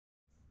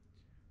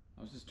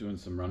I was just doing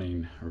some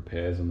running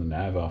repairs on the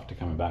nav after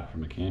coming back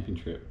from a camping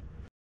trip.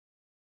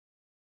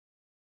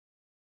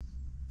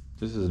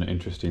 This is an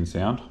interesting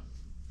sound.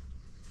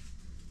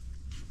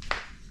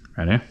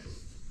 Right here.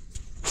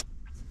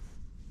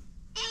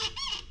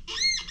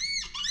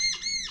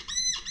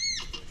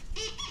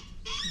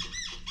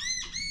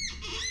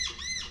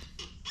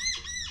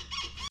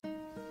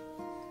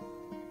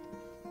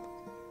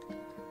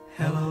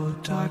 Hello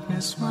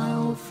darkness, my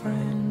old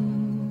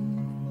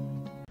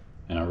friend.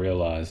 And I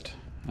realised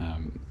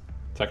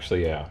it's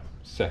actually our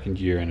 2nd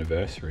year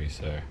anniversary,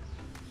 so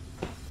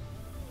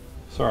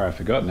sorry I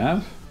forgot,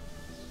 Nav,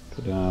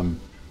 but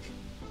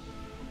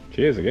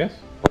cheers, I guess.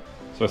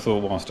 So I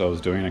thought whilst I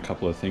was doing a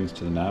couple of things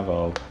to the Nav,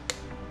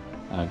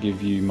 I'll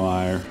give you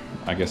my,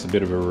 I guess, a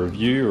bit of a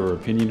review or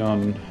opinion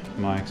on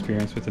my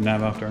experience with the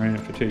Nav after owning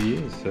it for 2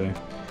 years. So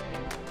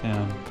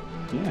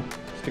yeah,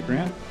 stick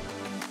around.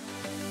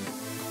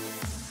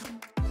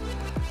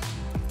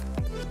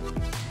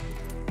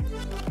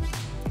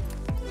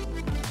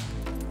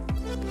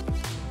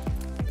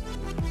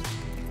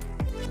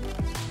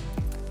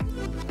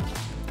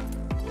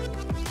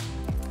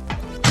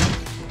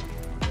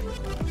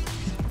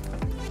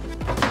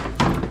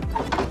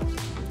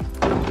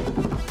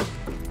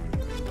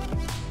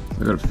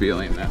 I've got a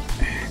feeling that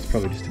it's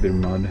probably just a bit of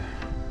mud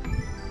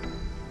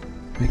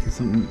making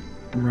something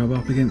rub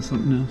up against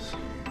something else.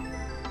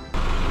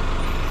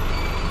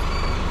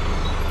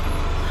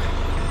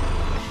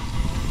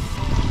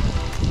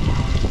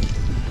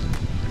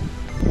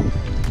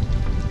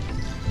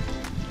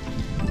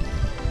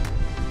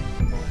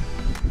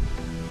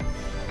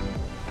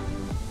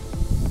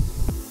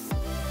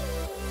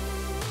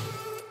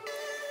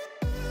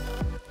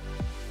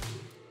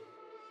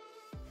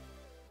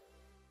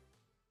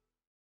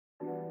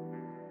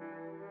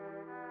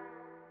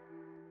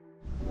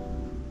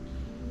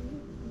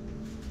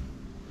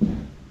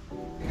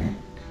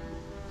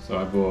 So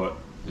I bought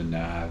the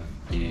Nav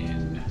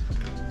in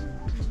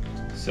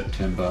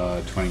September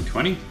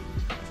 2020,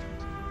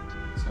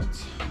 so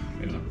it's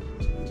been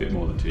a bit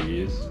more than 2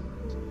 years.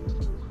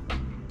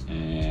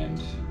 And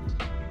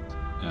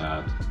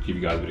to give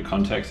you guys a bit of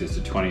context, it's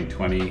a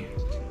 2020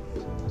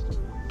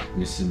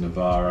 Nissan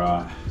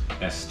Navara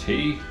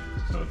ST,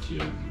 so it's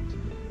your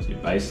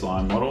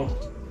baseline model,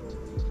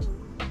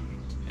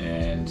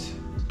 and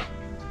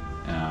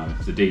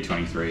it's the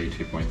D23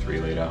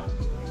 2.3 litre.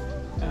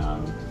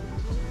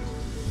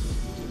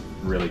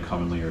 Really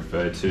commonly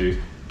referred to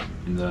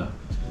in the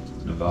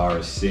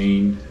Navara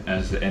scene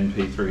as the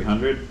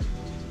NP300.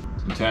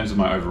 In terms of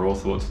my overall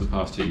thoughts for the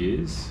past 2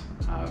 years,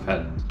 I've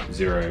had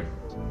zero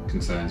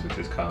concerns with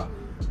this car.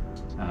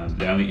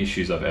 The only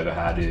issues I've ever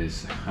had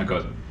is I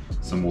got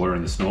some water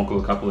in the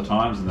snorkel a couple of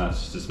times, and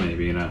that's just me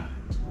being a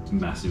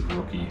massive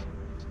rookie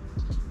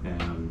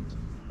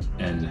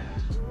and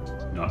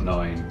not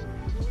knowing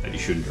that you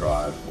shouldn't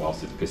drive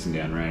whilst it's pissing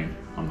down rain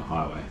on the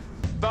highway.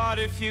 But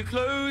if you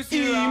close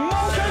your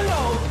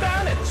emotional,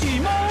 damn it,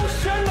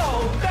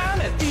 emotional,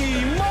 damn it,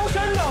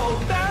 emotional,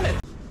 damn it.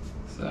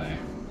 So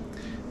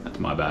that's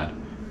my bad.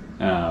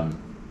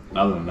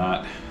 Other than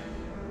that,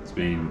 it's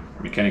been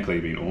mechanically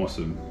been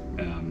awesome.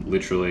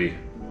 Literally,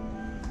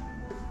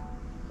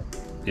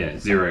 yeah,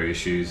 zero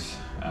issues.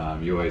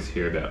 You always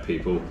hear about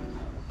people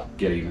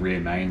getting rear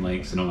main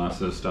leaks and all that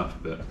sort of stuff,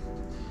 but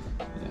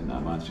yeah, no,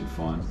 mine's been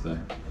fine. So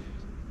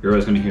you're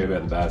always going to hear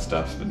about the bad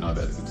stuff, but not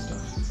about the good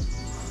stuff.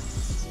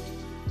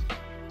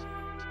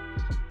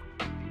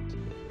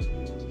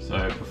 So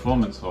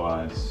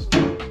performance-wise,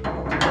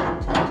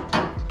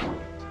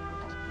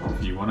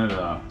 if you wanted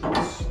a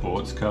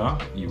sports car,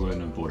 you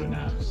wouldn't have bought a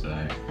Nav.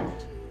 So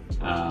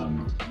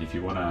if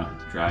you want to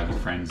drag your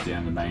friends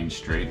down the main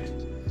street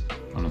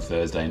on a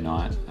Thursday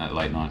night at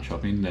late night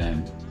shopping,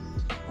 then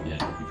yeah,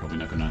 you're probably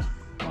not going to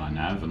buy a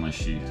Nav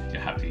unless you're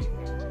happy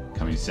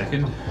coming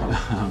second.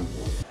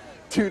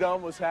 Dude, I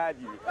almost had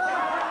you.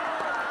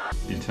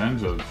 In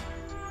terms of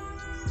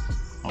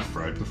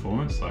off-road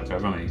performance, like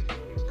I've only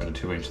got a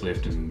 2-inch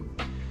lift and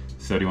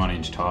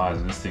 31-inch tyres,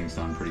 and this thing's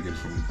done pretty good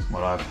from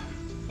what I've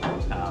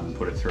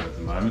put it through at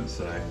the moment.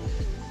 So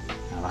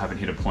I haven't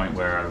hit a point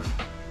where I've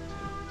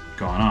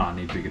gone, oh, I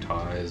need bigger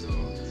tyres,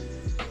 or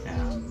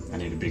I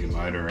need a bigger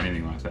motor or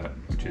anything like that,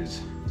 which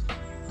is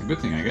a good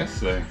thing, I guess.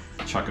 So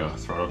chuck a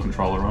throttle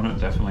controller on it,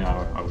 definitely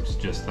I would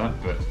suggest that,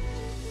 but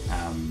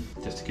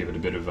just to give it a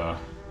bit of a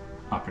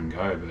up and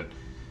go. But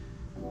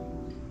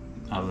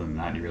other than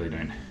that, you really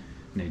don't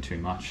need too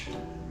much.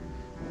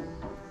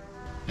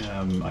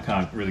 I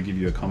can't really give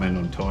you a comment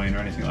on towing or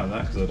anything like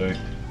that because I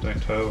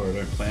don't tow, or I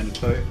don't plan to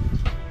tow.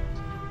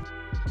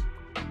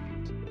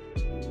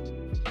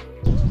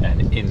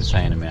 An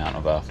insane amount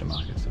of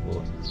aftermarket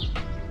support.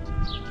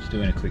 Just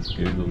doing a quick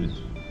Google,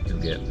 you'll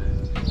get,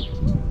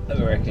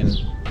 I reckon,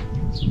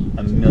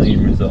 1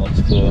 million results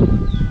for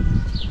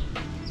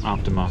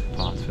aftermarket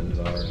parts for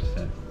Navara.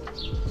 So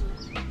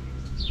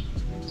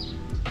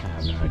I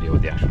have no idea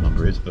what the actual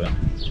number is, but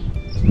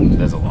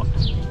there's a lot.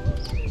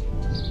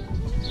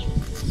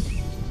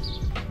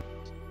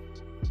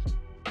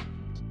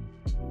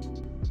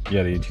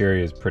 Yeah, the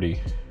interior is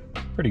pretty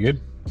pretty good.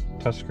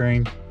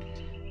 Touchscreen.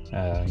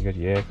 You got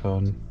your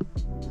aircon.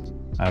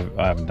 I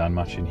haven't done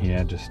much in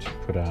here, just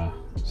put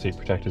seat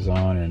protectors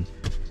on and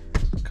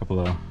a couple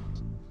of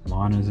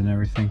liners and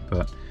everything,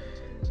 but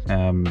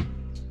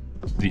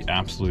the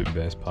absolute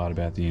best part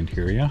about the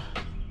interior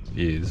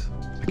is,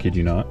 I kid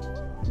you not,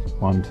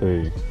 1,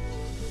 2,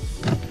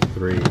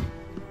 3,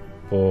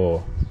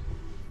 4,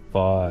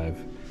 5,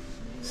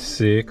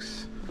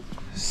 6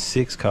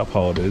 cup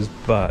holders,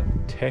 but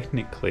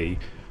technically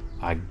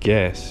I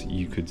guess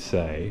you could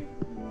say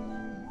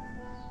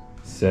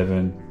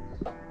 7,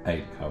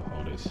 8 cup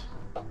holders.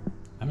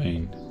 I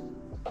mean,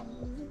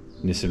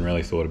 Nissan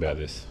really thought about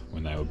this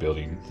when they were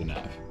building the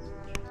nav.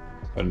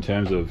 But in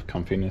terms of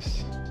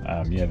comfiness,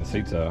 yeah, the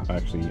seats are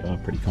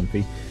pretty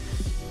comfy.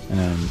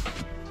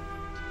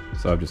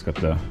 So I've just got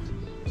the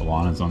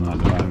liners on that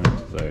at the moment,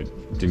 so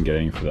didn't get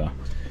any for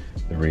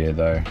the rear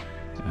though.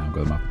 I've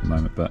got them up at the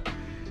moment, but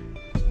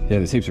yeah,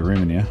 there's heaps of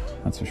room in here,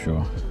 that's for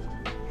sure.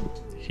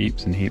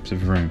 Heaps and heaps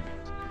of room.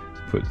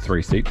 Put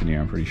 3 seats in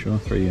here, I'm pretty sure,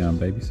 3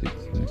 baby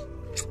seats. So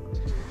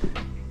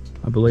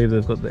I believe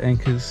they've got the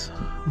anchors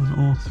on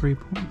all 3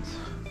 points.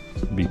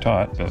 It'd be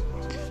tight, but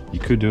you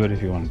could do it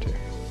if you wanted to.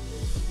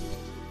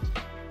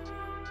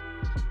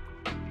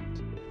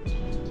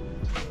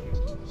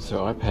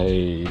 So I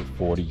paid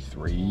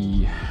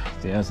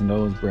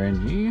 $43,000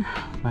 brand new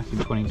back in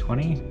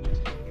 2020.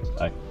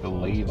 I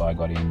believe I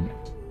got in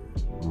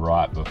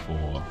right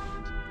before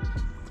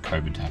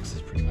COVID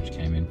taxes pretty much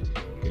came in,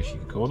 I guess you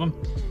could call them.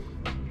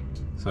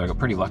 So I got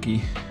pretty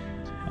lucky.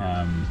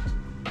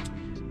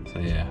 So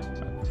yeah,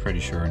 I'm pretty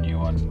sure a new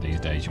one these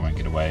days you won't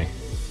get away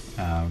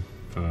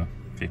for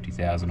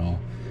 50,000 or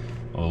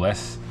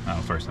less.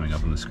 I'll throw something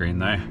up on the screen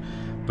though.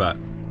 But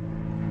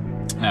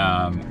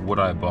would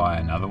I buy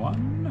another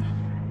one?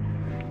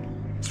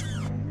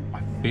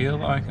 I feel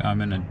like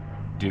I'm in a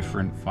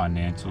different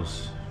financial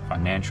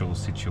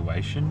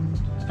situation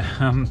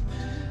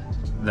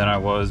than I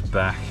was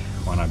back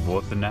when I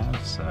bought the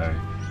nav. So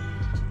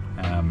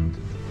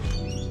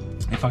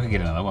if I could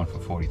get another one for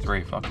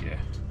 43, fuck yeah.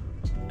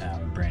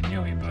 Brand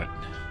newy, but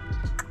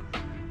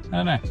I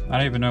don't know. I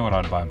don't even know what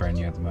I'd buy brand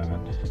new at the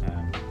moment.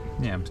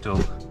 Yeah, I'm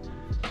still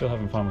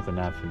having fun with the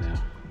nav for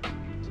now.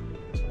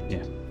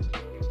 Yeah.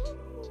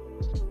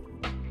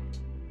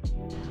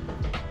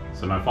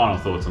 So my final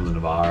thoughts on the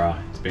Navara.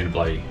 It's been a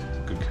bloody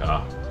good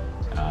car.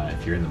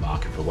 If you're in the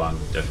market for one,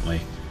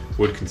 definitely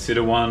would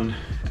consider one.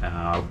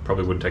 I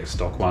probably wouldn't take a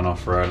stock one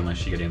off road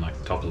unless you get in like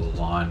the top of the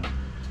line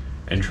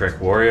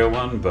N-Trek Warrior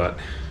one. But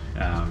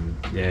yeah,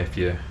 if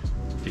you're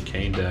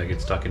keen to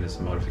get stuck into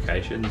some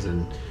modifications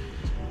and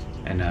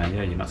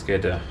yeah, you're not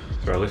scared to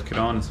throw a lift kit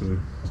on and some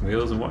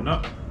wheels and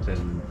whatnot,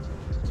 then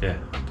yeah,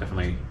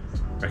 definitely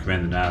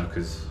recommend the nav,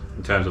 because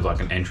in terms of like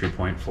an entry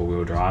point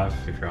 4-wheel drive,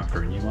 if you're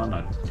after a new one,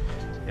 I'd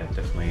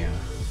definitely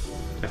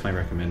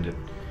recommend it.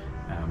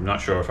 I'm not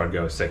sure if I'd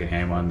go a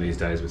second-hand one these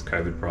days with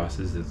COVID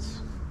prices. It's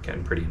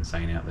getting pretty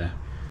insane out there.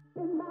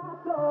 In my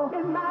soul,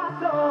 in my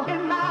soul,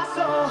 in my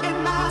soul,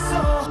 in my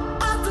soul,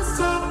 I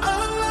deserve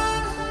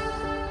alive.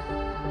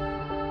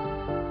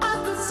 I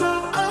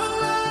deserve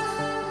alive.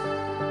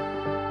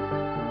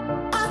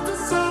 I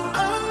deserve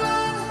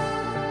alive.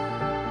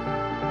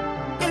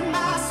 In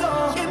my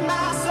soul, in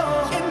my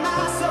soul, in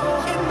my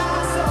soul, in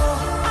my soul,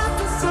 I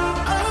deserve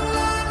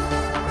alive.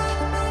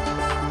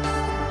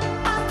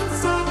 I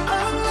deserve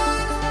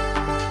alive.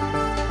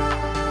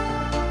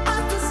 I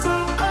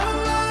deserve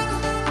alive.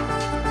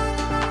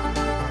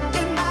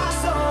 In my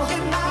soul,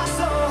 in my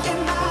soul, in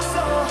my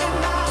soul,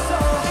 in my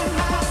soul, in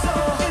my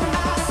soul, in my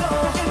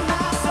soul, in my soul, in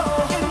my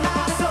soul,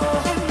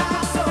 in my soul, in my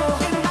soul,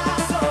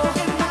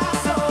 in my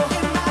soul,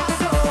 in my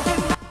soul.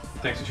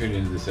 Thanks for tuning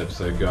into this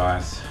episode,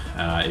 guys.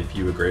 If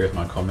you agree with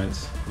my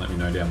comments, let me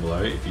know down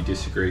below. If you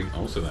disagree,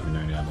 also let me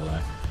know down below.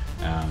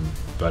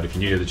 But if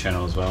you're new to the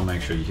channel as well,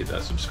 make sure you hit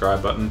that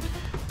subscribe button.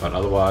 But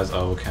otherwise,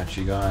 I will catch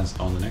you guys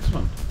on the next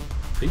one.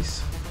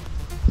 Peace.